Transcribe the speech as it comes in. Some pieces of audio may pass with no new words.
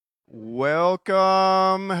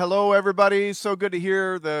Welcome. Hello, everybody. So good to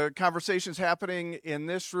hear the conversations happening in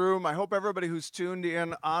this room. I hope everybody who's tuned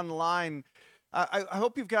in online, I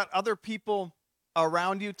hope you've got other people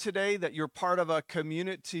around you today, that you're part of a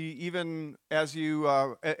community, even as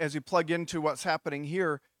you plug into what's happening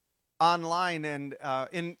here online, and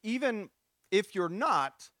even if you're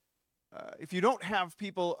not. If you don't have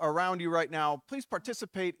people around you right now, please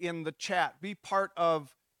participate in the chat. Be part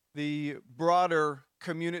of the broader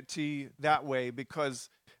community that way, because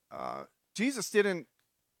uh, Jesus didn't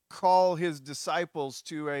call his disciples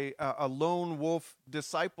to a lone wolf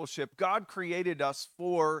discipleship. God created us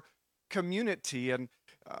for community, and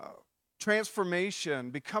uh, transformation,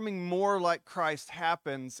 becoming more like Christ,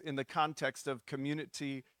 happens in the context of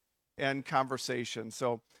community and conversation.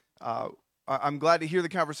 So uh, I'm glad to hear the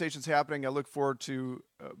conversations happening. I look forward to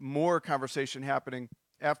more conversation happening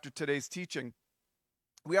after today's teaching.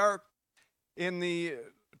 We are in the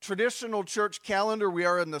traditional church calendar, we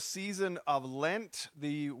are in the season of Lent,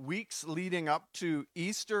 the weeks leading up to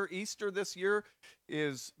Easter. Easter this year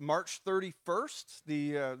is March 31st,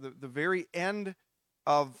 the very end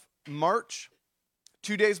of March.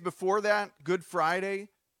 2 days before that, Good Friday,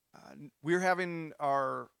 we're having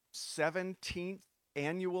our 17th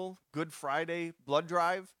annual Good Friday blood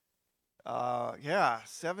drive. Our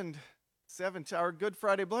Good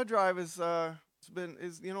Friday blood drive is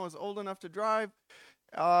old enough to drive.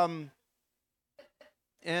 Um,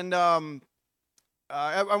 and I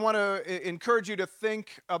want to encourage you to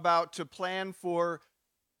think about, to plan for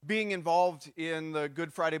being involved in the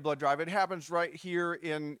Good Friday blood drive. It happens right here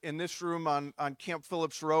in this room on Camp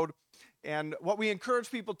Phillips Road. And what we encourage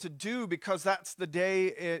people to do, because that's the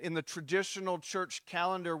day in the traditional church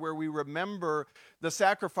calendar where we remember the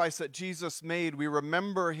sacrifice that Jesus made. We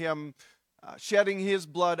remember him shedding his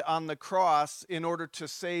blood on the cross in order to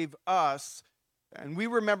save us. And we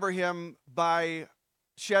remember him by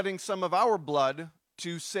shedding some of our blood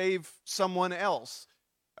to save someone else.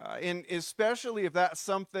 And especially if that's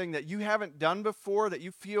something that you haven't done before, that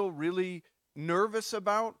you feel really nervous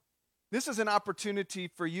about, this is an opportunity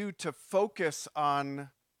for you to focus on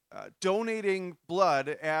donating blood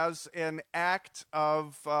as an act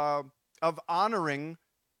of honoring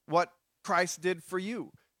what Christ did for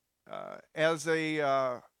you, as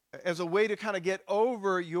a way to kind of get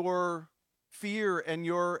over your fear and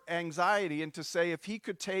your anxiety, and to say, if he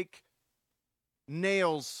could take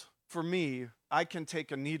nails for me, I can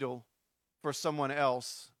take a needle for someone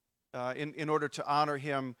else, in order to honor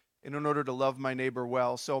him and in order to love my neighbor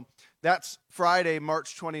well. So that's Friday,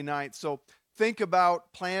 March 29th. So think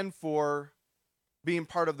about, plan for being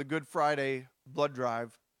part of the Good Friday blood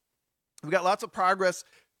drive. We've got lots of progress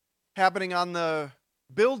happening on the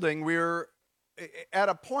building. We're at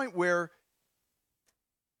a point where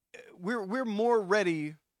we're more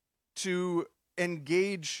ready to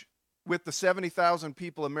engage with the 70,000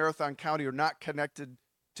 people in Marathon County who are not connected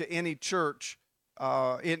to any church,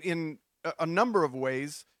 in a number of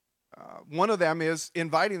ways. One of them is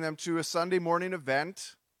inviting them to a Sunday morning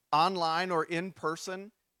event, online or in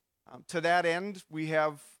person. To that end, we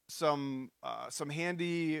have some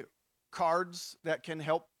handy cards that can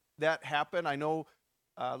help that happen. I know,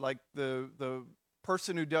 like the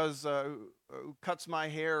person who cuts my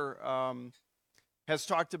hair, has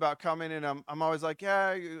talked about coming, and I'm always like,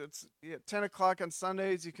 yeah, it's 10 o'clock on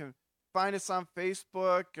Sundays. You can find us on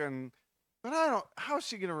Facebook, but I don't. How is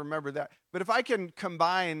she going to remember that? But if I can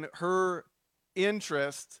combine her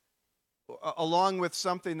interest along with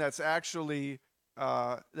something that's actually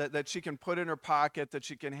that she can put in her pocket, that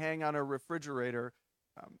she can hang on her refrigerator,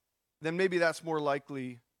 um, then maybe that's more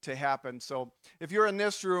likely to happen. So if you're in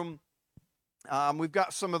this room, we've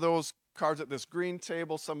got some of those cards at this green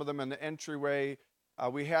table, some of them in the entryway.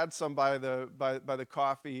 We had some by the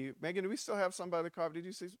coffee. Megan, do we still have some by the coffee? Did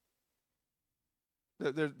you see?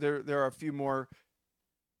 There are a few more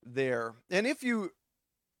there. And if you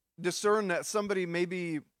discern that somebody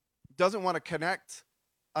maybe doesn't want to connect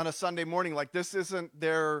on a Sunday morning, like this isn't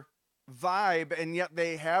their vibe, and yet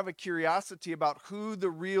they have a curiosity about who the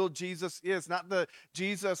real Jesus is, not the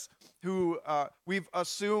Jesus who we've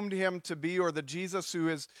assumed him to be, or the Jesus who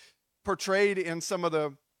is portrayed in some of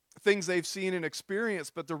the things they've seen and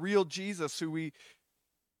experienced, but the real Jesus who we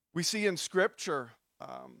see in Scripture.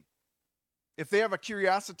 If they have a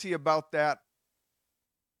curiosity about that,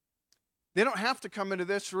 they don't have to come into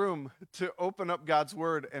this room to open up God's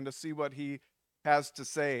Word and to see what he has to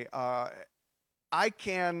say. I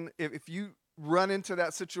can, if you run into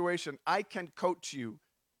that situation, I can coach you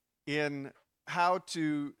in how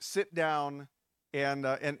to sit down and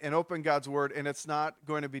open God's Word, and it's not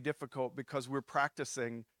going to be difficult, because we're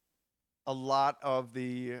practicing a lot of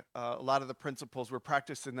the principles. We're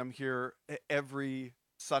practicing them here every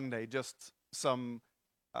Sunday. Just some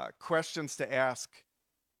questions to ask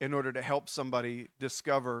in order to help somebody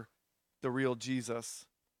discover the real Jesus.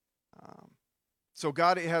 So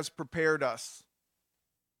God has prepared us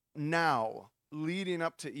now, leading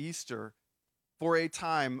up to Easter, for a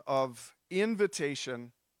time of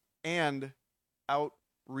invitation and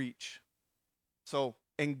outreach. So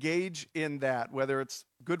engage in that, whether it's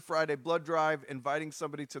Good Friday blood drive, inviting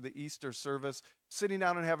somebody to the Easter service, sitting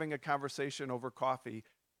down and having a conversation over coffee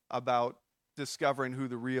about discovering who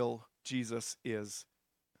the real Jesus is.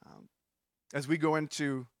 As we go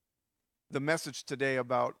into the message today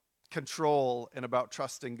about control and about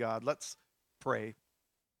trusting God, let's pray.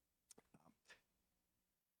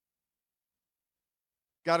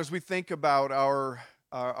 God, as we think about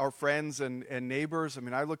our friends and neighbors, I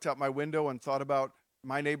mean, I looked out my window and thought about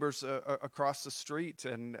my neighbors across the street,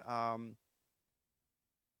 and I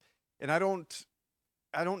don't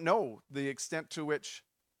know the extent to which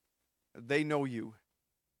they know you,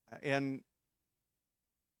 and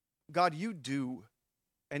God, you do,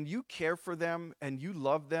 and you care for them, and you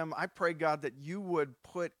love them. I pray, God, that you would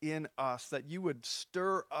put in us, that you would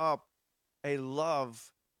stir up a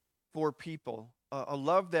love for people, a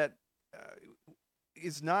love that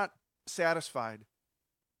is not satisfied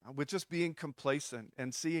with just being complacent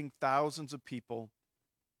and seeing thousands of people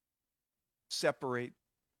separate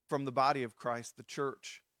from the body of Christ, the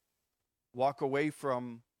church, walk away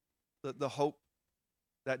from the hope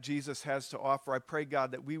that Jesus has to offer. I pray,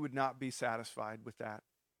 God, that we would not be satisfied with that,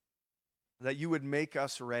 that you would make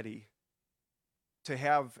us ready to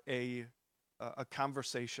have a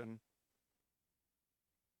conversation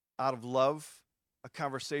out of love, a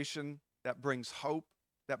conversation that brings hope,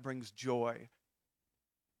 that brings joy,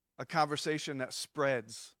 a conversation that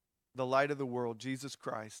spreads the light of the world, Jesus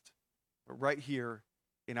Christ, right here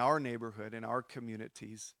in our neighborhood, in our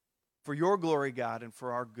communities. For your glory, God, and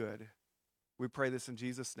for our good. We pray this in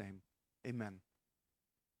Jesus' name. Amen.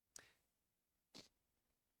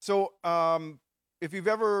 So, if you've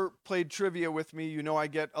ever played trivia with me, you know I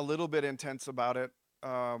get a little bit intense about it.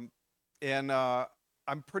 And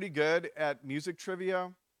I'm pretty good at music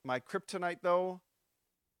trivia. My kryptonite, though,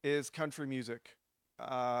 is country music.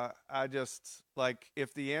 I just, like,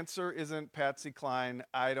 if the answer isn't Patsy Cline,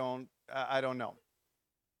 I don't know.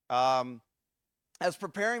 As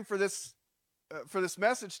preparing for this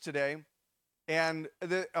message today, and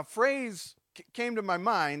a phrase came to my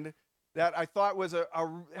mind that I thought was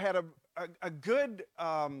had a good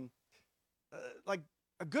like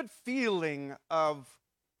a good feeling of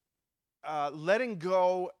letting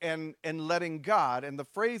go and letting God. And the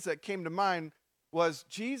phrase that came to mind was,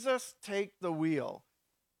 Jesus, take the wheel.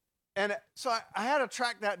 And so I had to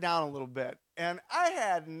track that down a little bit. And I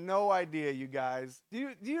had no idea, you guys.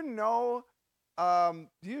 Do you know? Some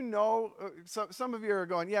of you are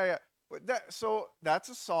going, yeah. So that's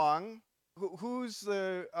a song. Who's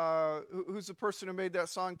the person who made that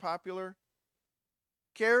song popular?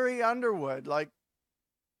 Carrie Underwood. Like,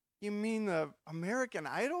 you mean the American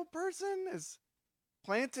Idol person has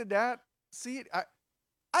planted that seed?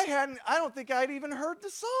 I don't think I'd even heard the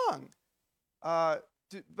song.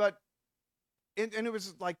 But it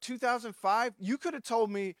was like 2005. You could have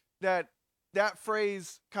told me that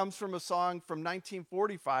phrase comes from a song from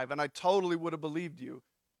 1945, and I totally would have believed you.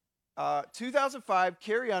 2005,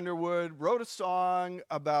 Carrie Underwood wrote a song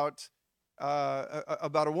about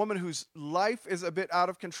a woman whose life is a bit out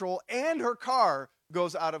of control, and her car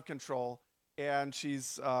goes out of control, and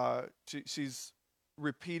she's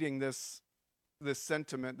repeating this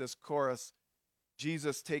sentiment, this chorus,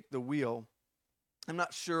 Jesus, take the wheel. I'm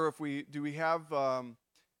not sure if we have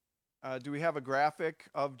a graphic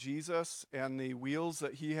of Jesus and the wheels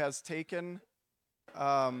that he has taken.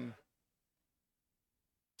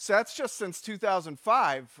 So that's just since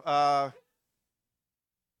 2005.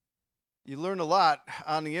 You learn a lot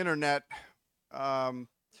on the internet.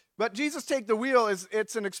 But Jesus Take the Wheel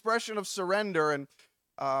it's an expression of surrender. And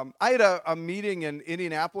I had a meeting in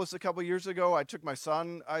Indianapolis a couple years ago. I took my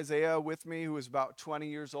son Isaiah with me, who was about 20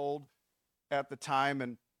 years old at the time.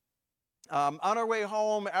 And on our way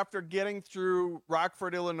home, after getting through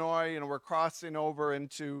Rockford, Illinois, we're crossing over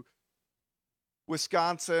into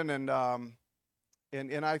Wisconsin, and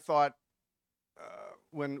I thought,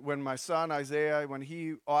 when my son Isaiah, when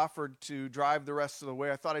he offered to drive the rest of the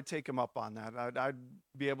way, I thought I'd take him up on that. I'd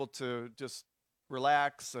be able to just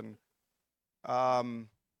relax, and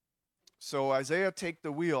so Isaiah, take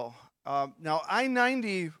the wheel. Now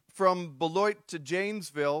I-90 from Beloit to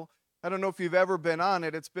Janesville, I don't know if you've ever been on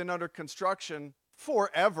it. It's been under construction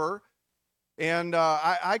forever. And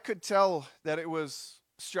I could tell that it was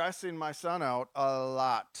stressing my son out a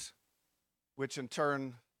lot, which in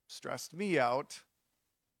turn stressed me out.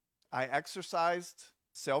 I exercised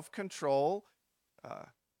self-control, uh,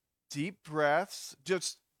 deep breaths,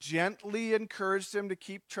 just gently encouraged him to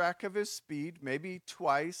keep track of his speed, maybe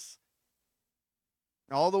twice,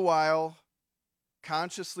 all the while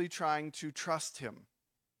consciously trying to trust him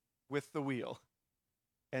with the wheel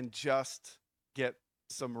and just get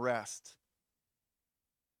some rest.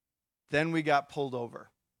 Then we got pulled over.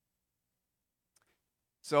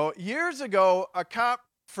 So years ago, a cop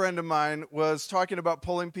friend of mine was talking about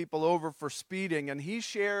pulling people over for speeding, and he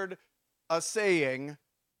shared a saying,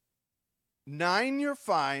 9 you're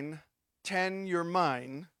fine, 10 you're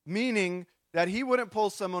mine, meaning that he wouldn't pull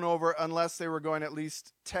someone over unless they were going at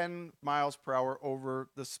least 10 miles per hour over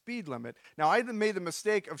the speed limit. Now, I made the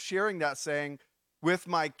mistake of sharing that saying with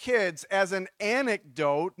my kids as an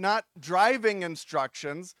anecdote, not driving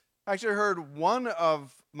instructions. I actually heard one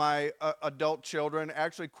of my adult children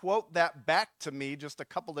actually quote that back to me just a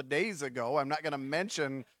couple of days ago. I'm not going to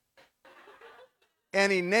mention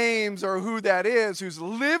any names or who that is who's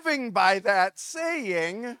living by that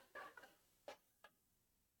saying.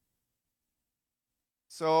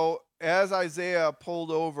 So as Isaiah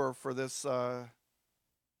pulled over for this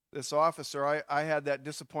officer, I had that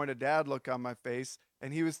disappointed dad look on my face,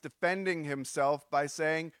 and he was defending himself by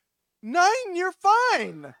saying, 9, you're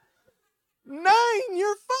fine. 9,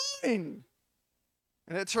 you're fine.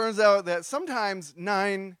 And it turns out that sometimes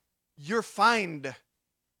 9, you're fined.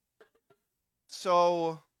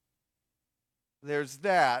 So there's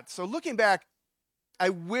that. So looking back, I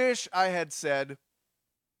wish I had said,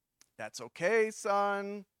 that's okay,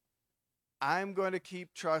 son. I'm going to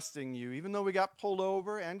keep trusting you. Even though we got pulled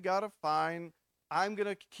over and got a fine, I'm going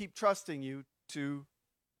to keep trusting you to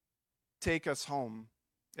take us home.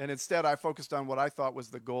 And instead, I focused on what I thought was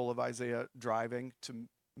the goal of Isaiah driving, to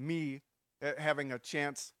me having a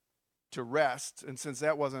chance to rest. And since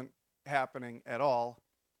that wasn't happening at all,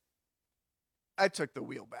 I took the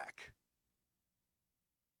wheel back.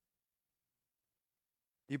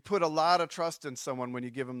 You put a lot of trust in someone when you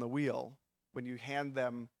give them the wheel, when you hand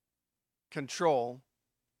them control.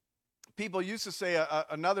 People used to say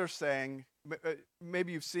another saying,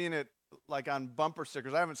 maybe you've seen it like on bumper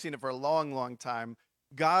stickers. I haven't seen it for a long, long time.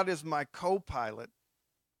 God is my co-pilot,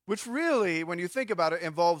 which really, when you think about it,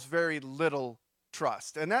 involves very little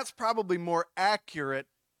trust. And that's probably more accurate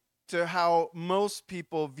to how most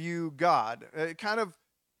people view God. It kind of,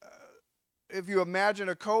 if you imagine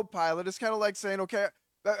a co-pilot, it's kind of like saying, okay,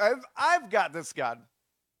 I've got this, God.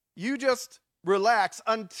 You just relax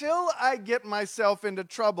until I get myself into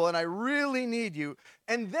trouble and I really need you.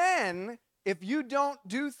 And then if you don't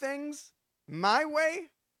do things my way,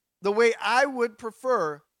 the way I would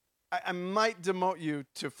prefer, I might demote you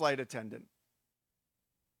to flight attendant.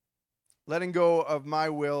 Letting go of my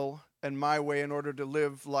will and my way in order to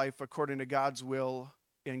live life according to God's will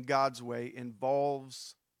in God's way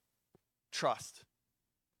involves trust.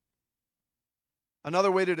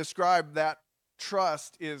 Another way to describe that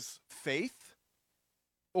trust is faith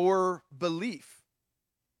or belief.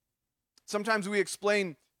 Sometimes we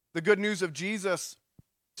explain the good news of Jesus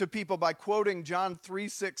to people by quoting John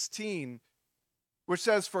 3:16, which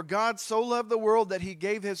says, "For God so loved the world that he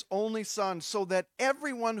gave his only son, so that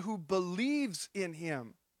everyone who believes in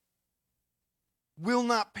him will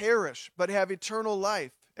not perish, but have eternal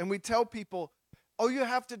life." And we tell people, all you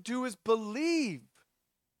have to do is believe.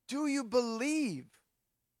 Do you believe?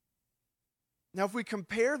 Now, if we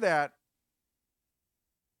compare that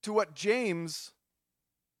to what James,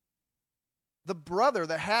 the brother,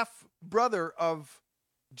 the half-brother of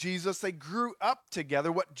Jesus, they grew up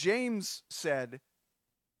together, what James said,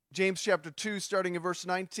 James chapter 2, starting in verse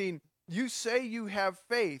 19, you say you have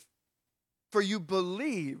faith, for you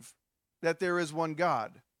believe that there is one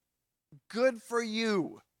God. Good for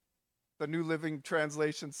you, the New Living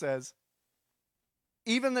Translation says.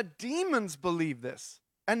 Even the demons believe this,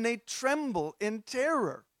 and they tremble in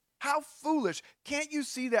terror. How foolish. Can't you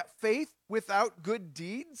see that faith without good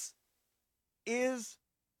deeds is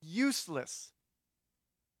useless?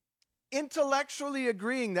 Intellectually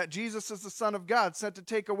agreeing that Jesus is the Son of God sent to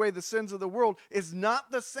take away the sins of the world is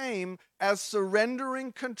not the same as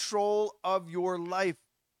surrendering control of your life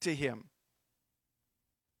to him.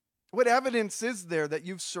 What evidence is there that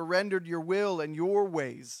you've surrendered your will and your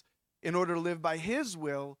ways in order to live by his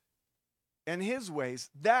will and his ways?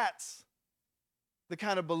 That's the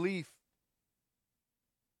kind of belief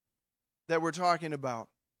that we're talking about.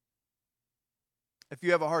 If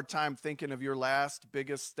you have a hard time thinking of your last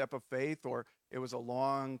biggest step of faith, or It was a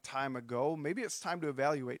long time ago. Maybe it's time to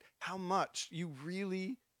evaluate how much you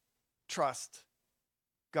really trust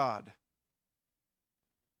God.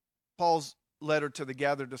 Paul's letter to the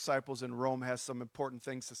gathered disciples in Rome has some important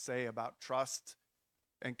things to say about trust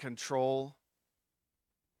and control.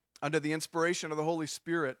 Under the inspiration of the Holy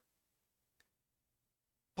Spirit,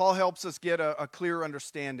 Paul helps us get a clear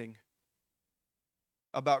understanding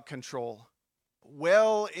about control.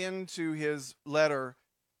 Well into his letter,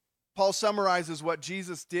 Paul summarizes what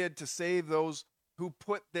Jesus did to save those who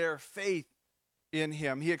put their faith in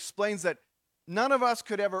him. He explains that none of us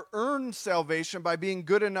could ever earn salvation by being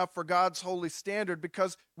good enough for God's holy standard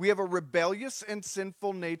because we have a rebellious and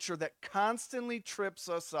sinful nature that constantly trips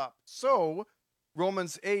us up. So,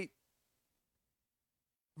 Romans 8,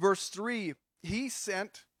 verse 3, he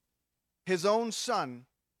sent his own son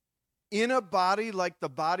in a body like the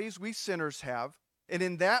bodies we sinners have, and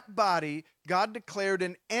in that body, God declared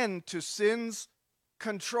an end to sin's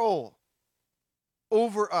control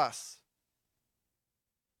over us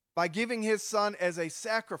by giving his son as a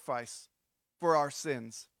sacrifice for our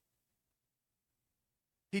sins.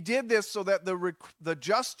 He did this so that the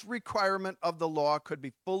just requirement of the law could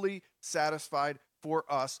be fully satisfied for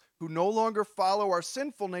us, who no longer follow our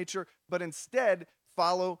sinful nature, but instead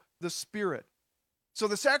follow the Spirit. So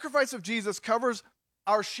the sacrifice of Jesus covers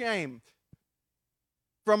our shame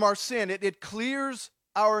from our sin. It clears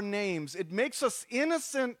our names. It makes us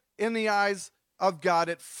innocent in the eyes of God.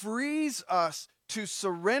 It frees us to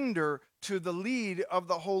surrender to the lead of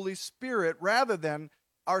the Holy Spirit rather than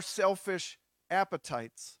our selfish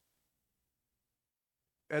appetites.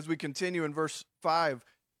 As we continue in verse 5,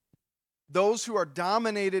 those who are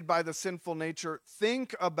dominated by the sinful nature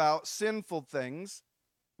think about sinful things,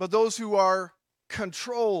 but those who are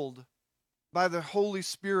controlled by the Holy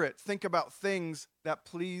Spirit think about things that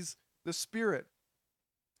please the Spirit.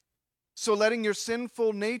 So letting your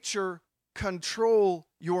sinful nature control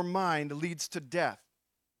your mind leads to death,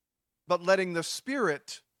 but letting the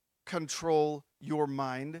Spirit control your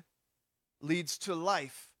mind leads to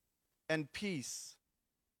life and peace.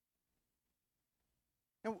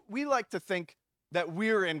 And we like to think that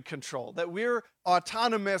we're in control, that we're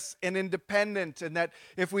autonomous and independent, and that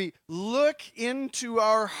if we look into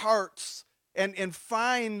our hearts and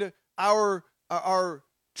find our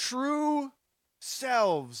true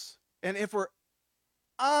selves, and if we're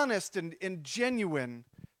honest and genuine,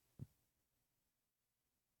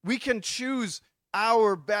 we can choose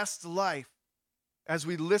our best life as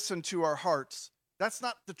we listen to our hearts. That's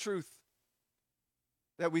not the truth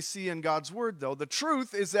that we see in God's word, though. The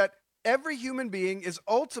truth is that every human being is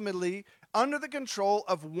ultimately under the control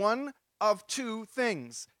of one of two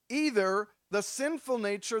things: either the sinful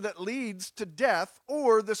nature that leads to death,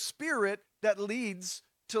 or the Spirit that leads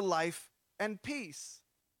to life and peace.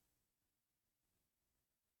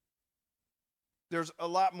 There's a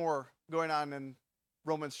lot more going on in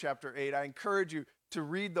Romans chapter 8. I encourage you to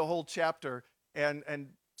read the whole chapter and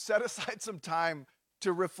set aside some time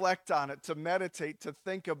to reflect on it, to meditate, to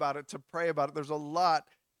think about it, to pray about it. There's a lot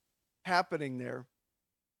happening there.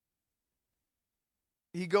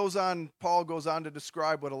 Paul goes on to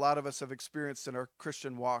describe what a lot of us have experienced in our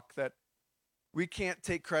Christian walk, that we can't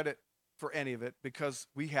take credit for any of it because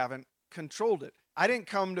we haven't controlled it. I didn't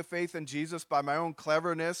come to faith in Jesus by my own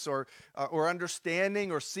cleverness or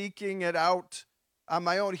understanding or seeking it out on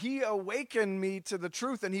my own. He awakened me to the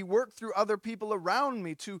truth, and he worked through other people around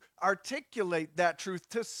me to articulate that truth,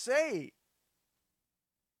 to say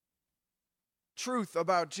truth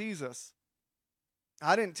about Jesus.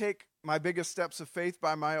 I didn't take my biggest steps of faith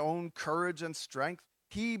by my own courage and strength.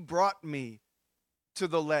 He brought me to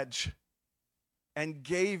the ledge and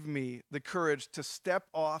gave me the courage to step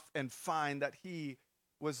off and find that he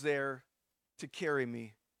was there to carry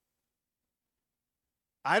me.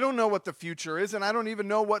 I don't know what the future is, and I don't even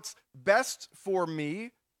know what's best for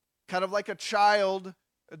me. Kind of like a child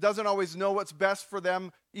doesn't always know what's best for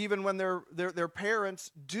them, even when their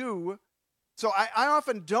parents do. So I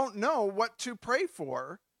often don't know what to pray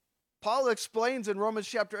for. Paul explains in Romans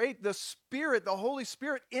chapter 8, the Spirit, the Holy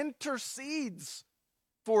Spirit, intercedes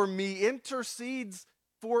for me, intercedes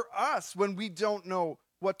for us when we don't know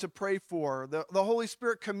what to pray for. The Holy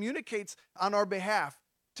Spirit communicates on our behalf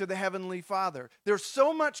to the Heavenly Father. There's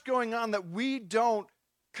so much going on that we don't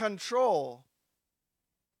control.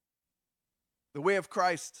 The way of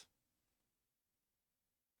Christ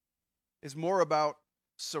is more about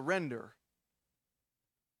surrender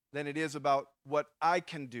than it is about what I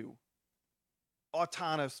can do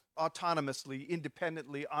autonomously,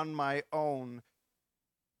 independently, on my own.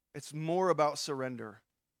 It's more about surrender.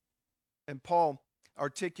 And Paul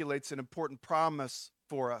articulates an important promise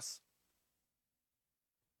for us.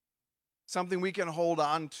 something we can hold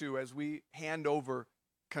on to as we hand over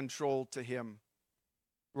control to him.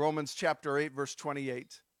 Romans chapter 8, verse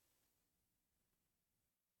 28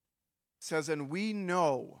 says, "And we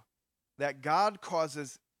know that God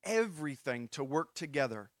causes everything to work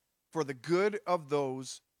together for the good of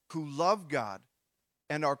those who love God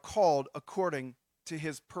and are called according to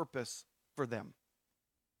his purpose for them."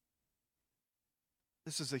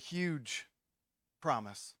 This is a huge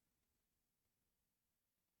promise.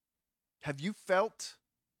 Have you felt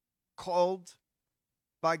called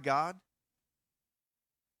by God?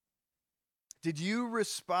 Did you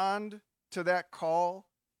respond to that call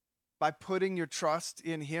by putting your trust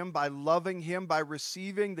in him, by loving him, by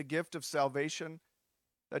receiving the gift of salvation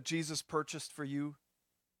that Jesus purchased for you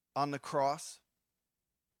on the cross?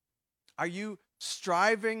 Are you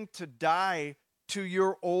striving to die to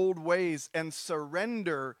your old ways and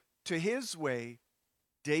surrender to his way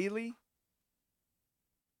daily?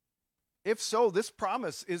 If so, this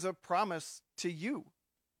promise is a promise to you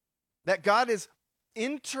that God is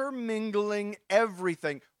intermingling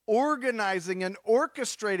everything, organizing and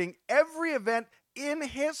orchestrating every event in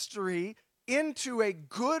history into a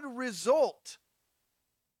good result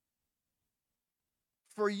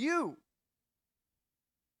for you.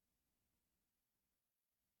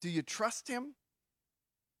 Do you trust him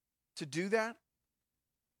to do that?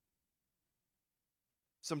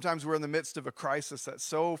 Sometimes we're in the midst of a crisis that's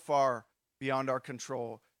so far beyond our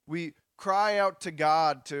control. We cry out to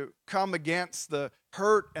God to come against the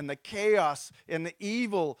hurt and the chaos and the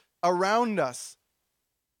evil around us,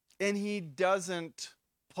 and he doesn't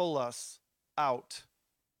pull us out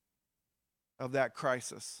of that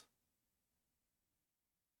crisis.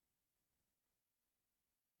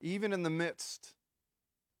 Even in the midst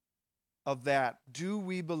of that, do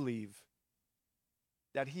we believe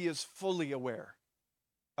that he is fully aware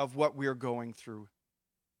of what we're going through?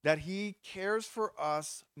 That he cares for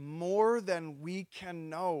us more than we can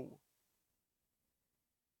know?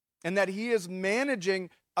 And that he is managing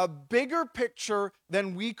a bigger picture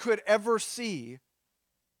than we could ever see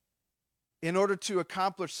in order to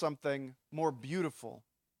accomplish something more beautiful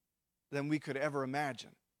than we could ever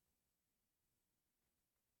imagine?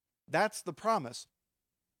 That's the promise.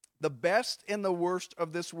 The best and the worst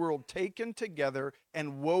of this world taken together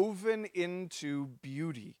and woven into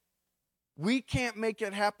beauty. We can't make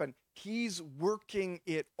it happen. He's working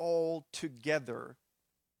it all together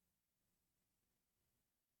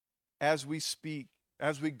as we speak,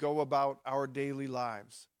 as we go about our daily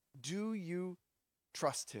lives. Do you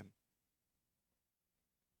trust him?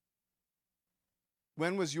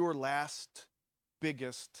 When was your last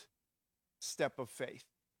biggest step of faith?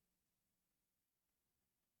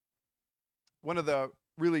 One of the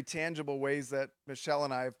really tangible ways that Michelle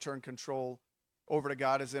and I have turned control over to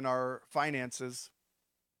God is in our finances.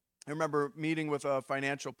 I remember meeting with a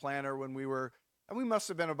financial planner when we must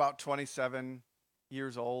have been about 27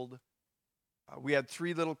 years old. We had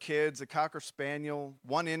 3 little kids, a Cocker Spaniel,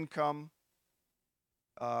 1 income.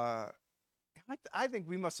 I think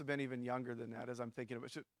we must have been even younger than that as I'm thinking of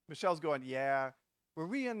it. Michelle's going, yeah. Were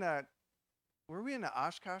we in the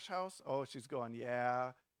Oshkosh house? Oh, she's going,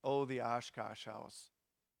 yeah. Oh, the Oshkosh house.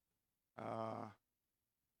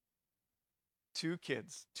 2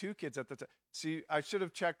 kids at the time. See, I should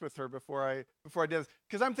have checked with her before I did this,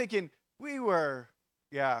 because I'm thinking we were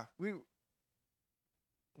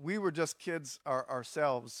just kids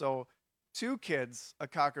ourselves. So 2 kids, a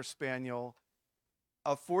Cocker Spaniel,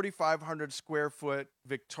 a 4,500 square foot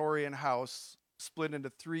Victorian house split into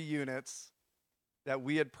 3 units that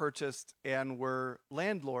we had purchased and were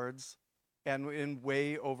landlords and in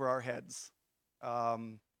way over our heads.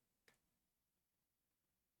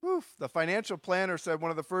 The financial planner said one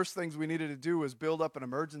of the first things we needed to do was build up an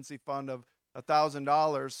emergency fund of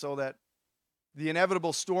 $1,000 so that the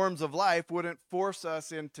inevitable storms of life wouldn't force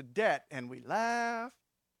us into debt. And we laughed.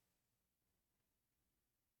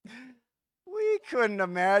 We couldn't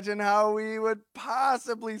imagine how we would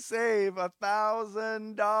possibly save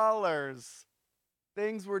 $1,000.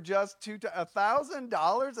 Things were just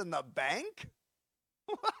 $1,000 in the bank?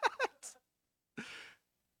 What?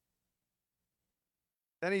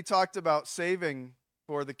 Then he talked about saving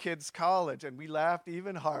for the kids' college, and we laughed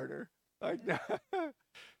even harder. Like,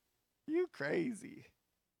 you crazy.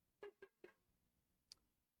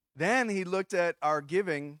 Then he looked at our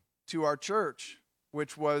giving to our church,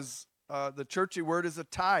 which was, the churchy word is a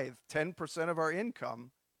tithe, 10% of our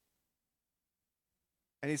income.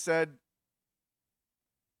 And he said,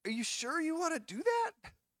 are you sure you want to do that?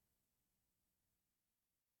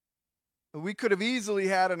 We could have easily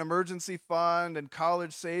had an emergency fund and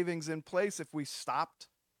college savings in place if we stopped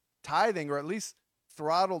tithing, or at least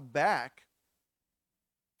throttled back,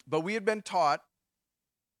 but we had been taught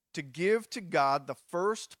to give to God the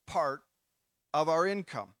first part of our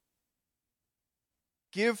income.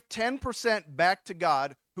 Give 10% back to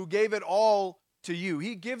God, who gave it all to you.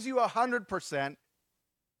 He gives you 100%.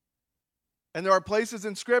 And there are places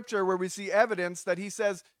in Scripture where we see evidence that he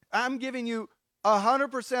says, I'm giving you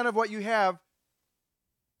 100% of what you have.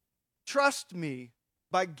 Trust me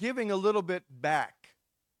by giving a little bit back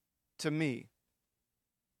to me.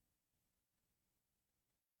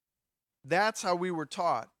 That's how we were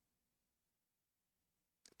taught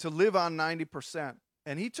to live on 90%.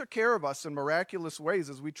 And he took care of us in miraculous ways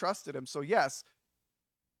as we trusted him. So yes,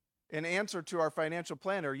 in answer to our financial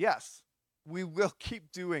planner, yes, we will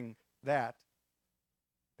keep doing that.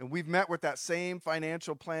 And we've met with that same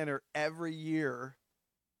financial planner every year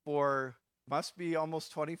for must be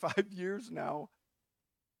almost 25 years now.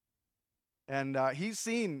 And he's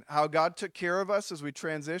seen how God took care of us as we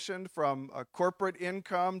transitioned from a corporate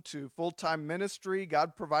income to full-time ministry.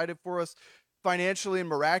 God provided for us financially in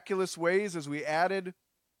miraculous ways as we added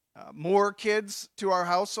more kids to our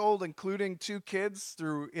household, including 2 kids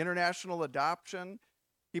through international adoption.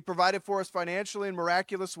 He provided for us financially in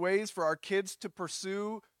miraculous ways for our kids to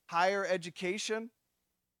pursue higher education.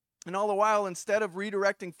 And all the while, instead of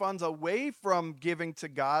redirecting funds away from giving to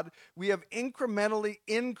God, we have incrementally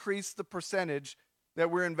increased the percentage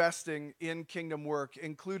that we're investing in kingdom work,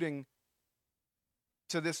 including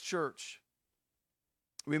to this church.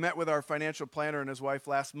 We met with our financial planner and his wife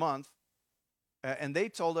last month, and they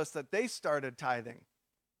told us that they started tithing.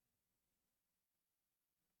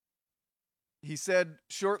 He said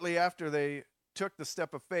shortly after they took the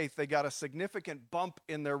step of faith, they got a significant bump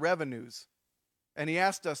in their revenues. And he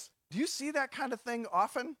asked us, do you see that kind of thing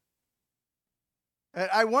often? And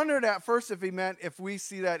I wondered at first if he meant if we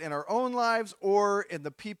see that in our own lives or in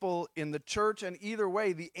the people in the church. And either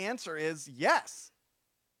way, the answer is yes.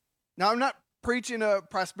 Now, I'm not preaching a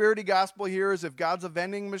prosperity gospel here as if God's a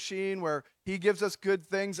vending machine where he gives us good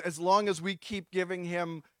things as long as we keep giving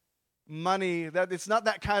him money. That it's not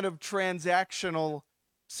that kind of transactional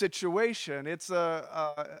situation. It's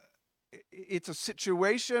a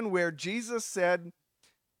situation where Jesus said,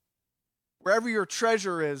 wherever your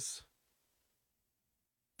treasure is,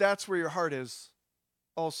 that's where your heart is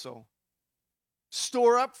also.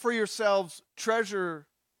 Store up for yourselves treasure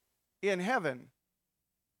in heaven.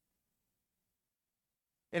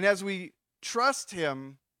 And as we trust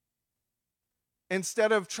him,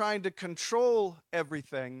 instead of trying to control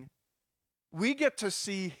everything, we get to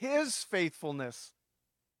see his faithfulness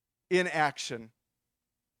in action.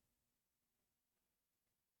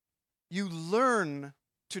 You learn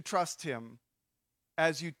to trust him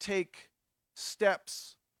as you take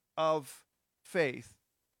steps of faith.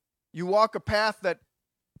 You walk a path that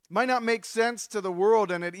might not make sense to the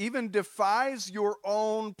world, and it even defies your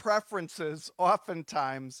own preferences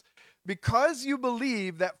oftentimes, because you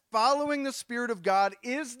believe that following the Spirit of God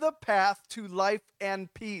is the path to life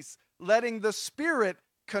and peace, letting the Spirit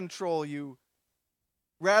control you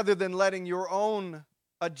rather than letting your own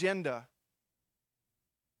agenda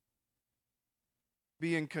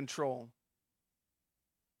be in control.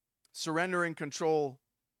 Surrendering control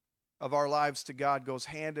of our lives to God goes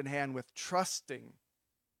hand in hand with trusting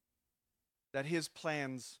that his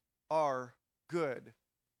plans are good.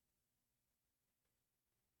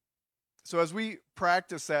 So as we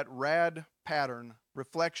practice that RAD pattern,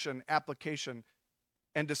 reflection, application,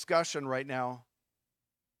 and discussion right now,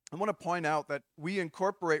 I want to point out that we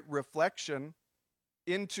incorporate reflection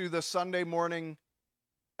into the Sunday morning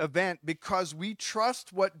event because we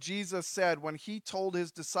trust what Jesus said when he told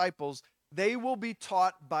his disciples they will be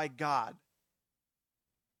taught by God.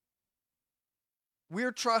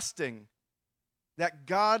 We're trusting that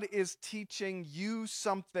God is teaching you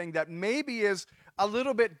something that maybe is a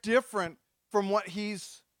little bit different from what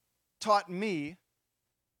he's taught me,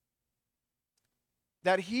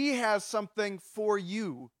 that he has something for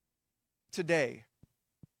you today.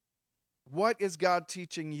 What is God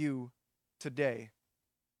teaching you today?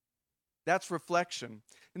 That's reflection.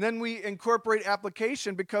 And then we incorporate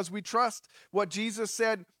application because we trust what Jesus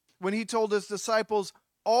said when he told his disciples,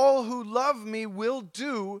 all who love me will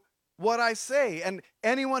do what I say. And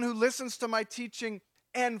anyone who listens to my teaching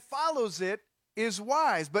and follows it is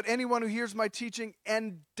wise. But anyone who hears my teaching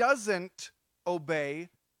and doesn't obey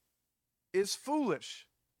is foolish.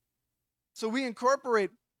 So we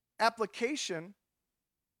incorporate application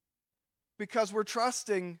because we're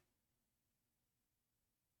trusting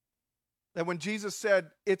that when Jesus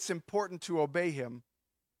said it's important to obey him,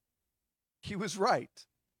 he was right.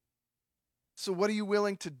 So what are you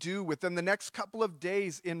willing to do within the next couple of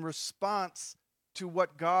days in response to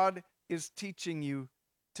what God is teaching you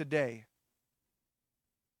today.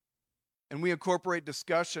 And we incorporate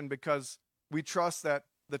discussion because we trust that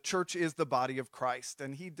the church is the body of Christ,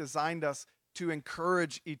 and He designed us to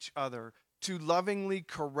encourage each other, to lovingly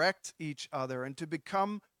correct each other, and to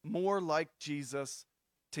become more like Jesus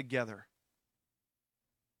together.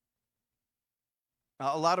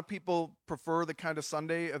 A lot of people prefer the kind of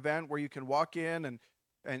Sunday event where you can walk in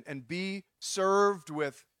and be served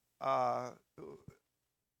with a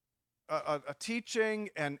teaching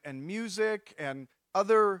and music and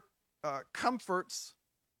other comforts,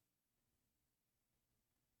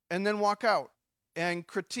 and then walk out and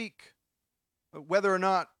critique whether or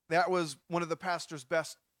not that was one of the pastor's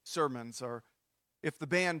best sermons, or if the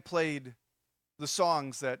band played the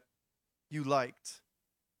songs that you liked.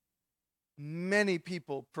 Many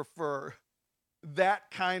people prefer that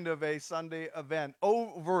kind of a Sunday event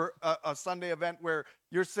over a Sunday event where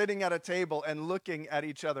you're sitting at a table and looking at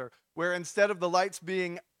each other, where instead of the lights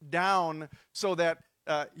being down so that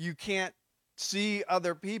you can't see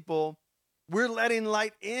other people, we're letting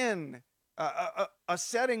light in. A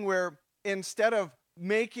setting where instead of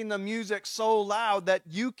making the music so loud that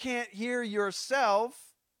you can't hear yourself,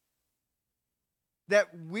 that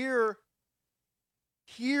we're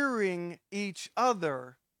hearing each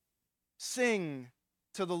other sing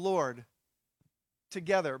to the Lord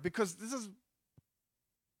together. Because this is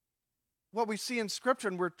what we see in Scripture,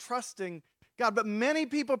 and we're trusting God. But many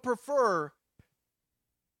people prefer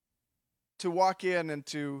to walk in and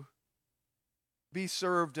to be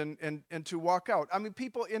served and to walk out. I mean,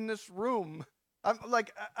 people in this room,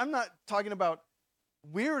 I'm not talking about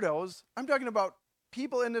weirdos. I'm talking about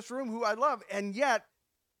people in this room who I love, and yet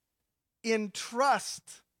in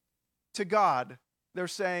trust to God, they're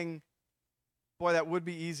saying, boy, that would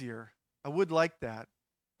be easier. I would like that.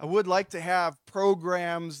 I would like to have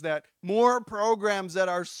more programs that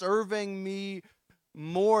are serving me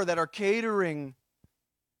more, that are catering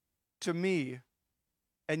to me.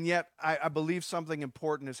 And yet, I believe something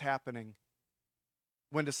important is happening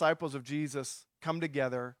when disciples of Jesus come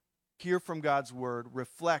together, hear from God's word,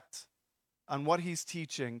 reflect on what He's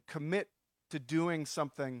teaching, commit to doing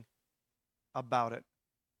something about it,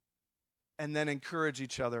 and then encourage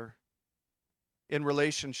each other in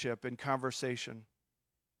relationship, in conversation.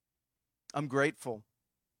 I'm grateful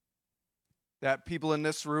that people in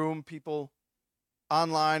this room, people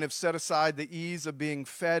online, have set aside the ease of being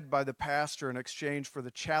fed by the pastor in exchange for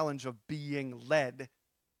the challenge of being led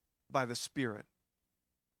by the Spirit.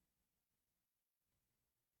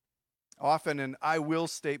 Often an I will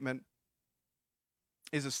statement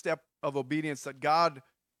is a step of obedience that God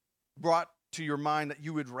brought to your mind that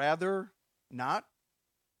you would rather not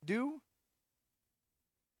do.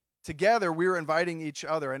 Together, we're inviting each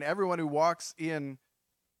other, and everyone who walks in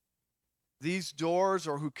these doors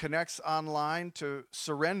or who connects online, to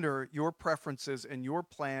surrender your preferences and your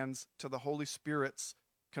plans to the Holy Spirit's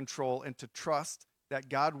control, and to trust that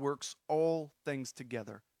God works all things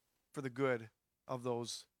together for the good of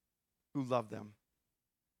those who love them.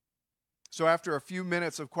 So after a few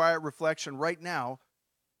minutes of quiet reflection right now,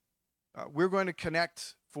 we're going to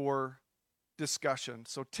connect for discussion.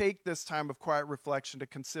 So take this time of quiet reflection to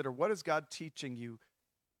consider, what is God teaching you?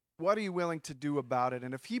 What are you willing to do about it?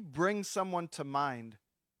 And if He brings someone to mind,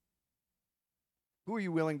 who are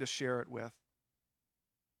you willing to share it with?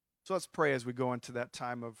 So let's pray as we go into that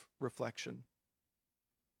time of reflection.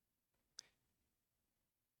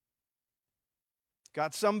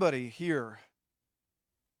 God, somebody here,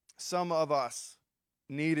 some of us,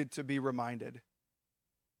 needed to be reminded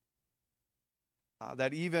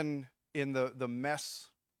that even in the mess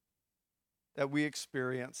that we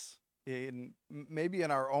experience, maybe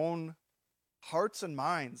in our own hearts and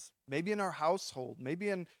minds, maybe in our household, maybe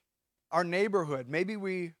in our neighborhood, maybe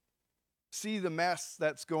we see the mess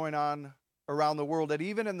that's going on around the world, that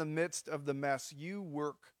even in the midst of the mess, you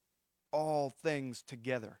work all things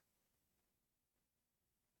together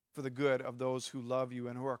for the good of those who love you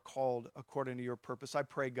and who are called according to your purpose. I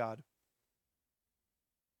pray, God,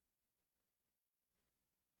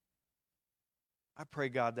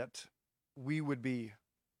 that we would be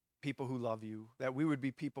people who love you, that we would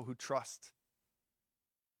be people who trust,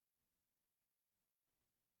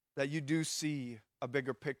 that you do see a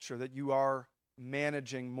bigger picture, that you are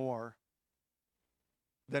managing more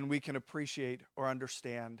than we can appreciate or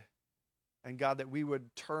understand. And God, that we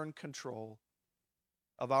would turn control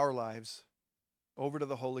of our lives over to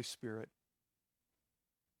the Holy Spirit,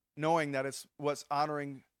 knowing that it's what's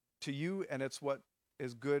honoring to you and it's what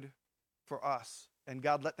is good for us. And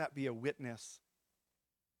God, let that be a witness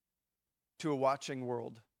to a watching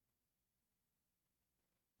world.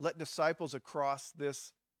 Let disciples across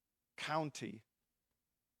this county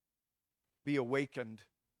be awakened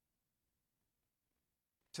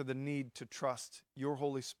to the need to trust your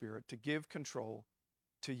Holy Spirit, to give control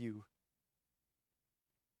to you.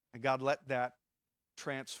 And God, let that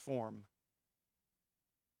transform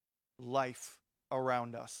life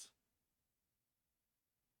around us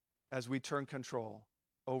as we turn control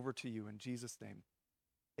over to you. In Jesus' name,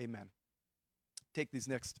 amen. Take these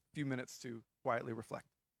next few minutes to quietly reflect.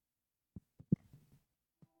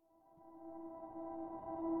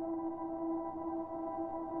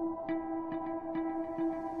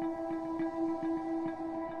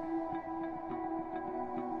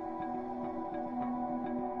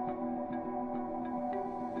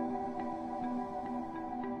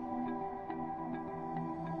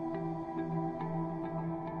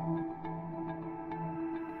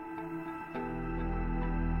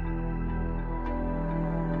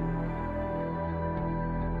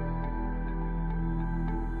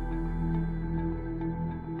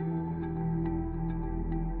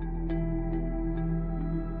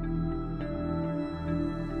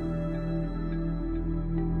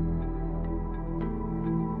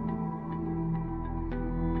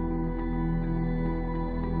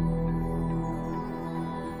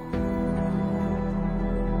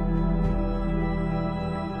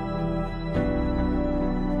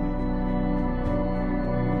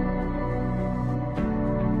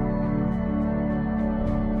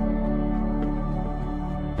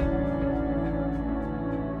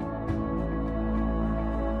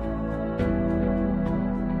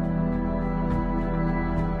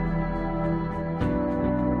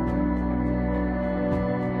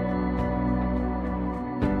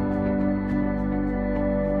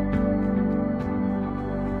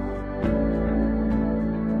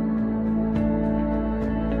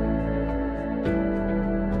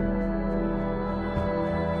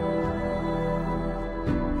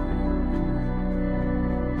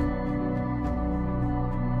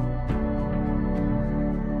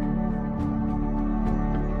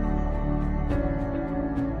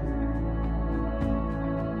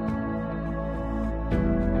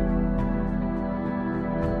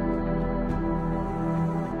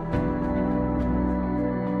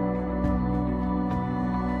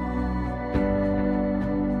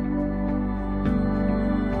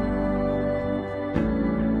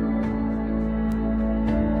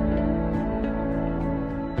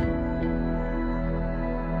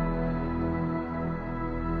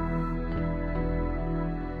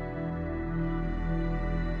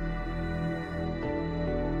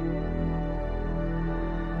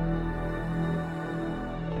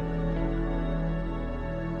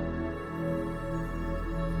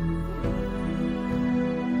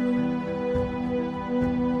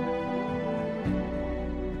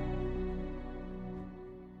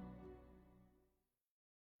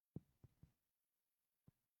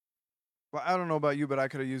 Well, I don't know about you, but I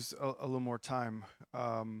could have used a little more time.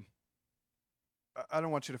 I don't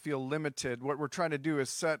want you to feel limited. What we're trying to do is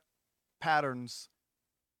set patterns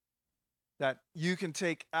that you can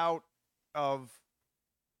take out of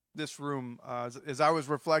this room. As I was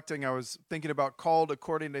reflecting, I was thinking about called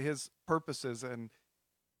according to his purposes, and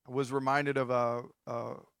I was reminded of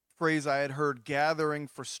a phrase I had heard: gathering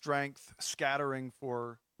for strength, scattering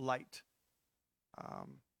for light.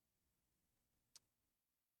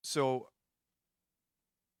 So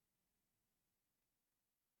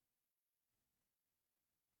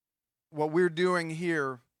what we're doing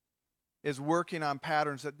here is working on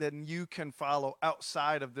patterns that then you can follow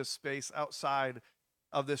outside of this space, outside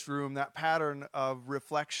of this room. That pattern of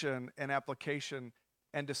reflection and application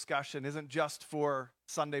and discussion isn't just for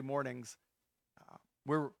Sunday mornings.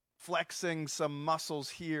 We're flexing some muscles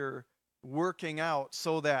here, working out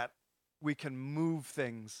so that we can move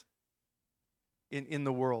things in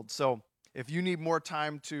the world. So if you need more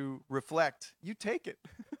time to reflect, you take it.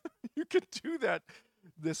 You can do that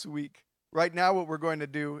this week. Right now, what we're going to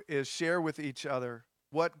do is share with each other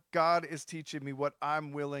what God is teaching me, what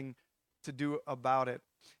I'm willing to do about it.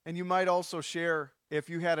 And you might also share, if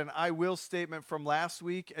you had an I will statement from last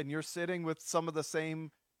week and you're sitting with some of the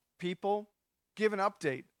same people, give an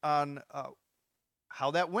update on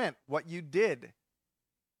how that went, what you did,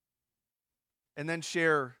 and then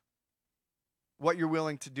share what you're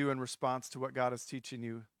willing to do in response to what God is teaching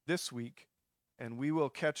you this week. And we will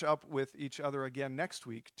catch up with each other again next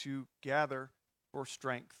week to gather for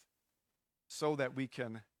strength so that we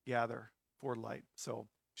can gather for light. So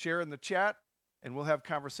share in the chat, and we'll have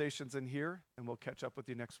conversations in here, and we'll catch up with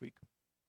you next week.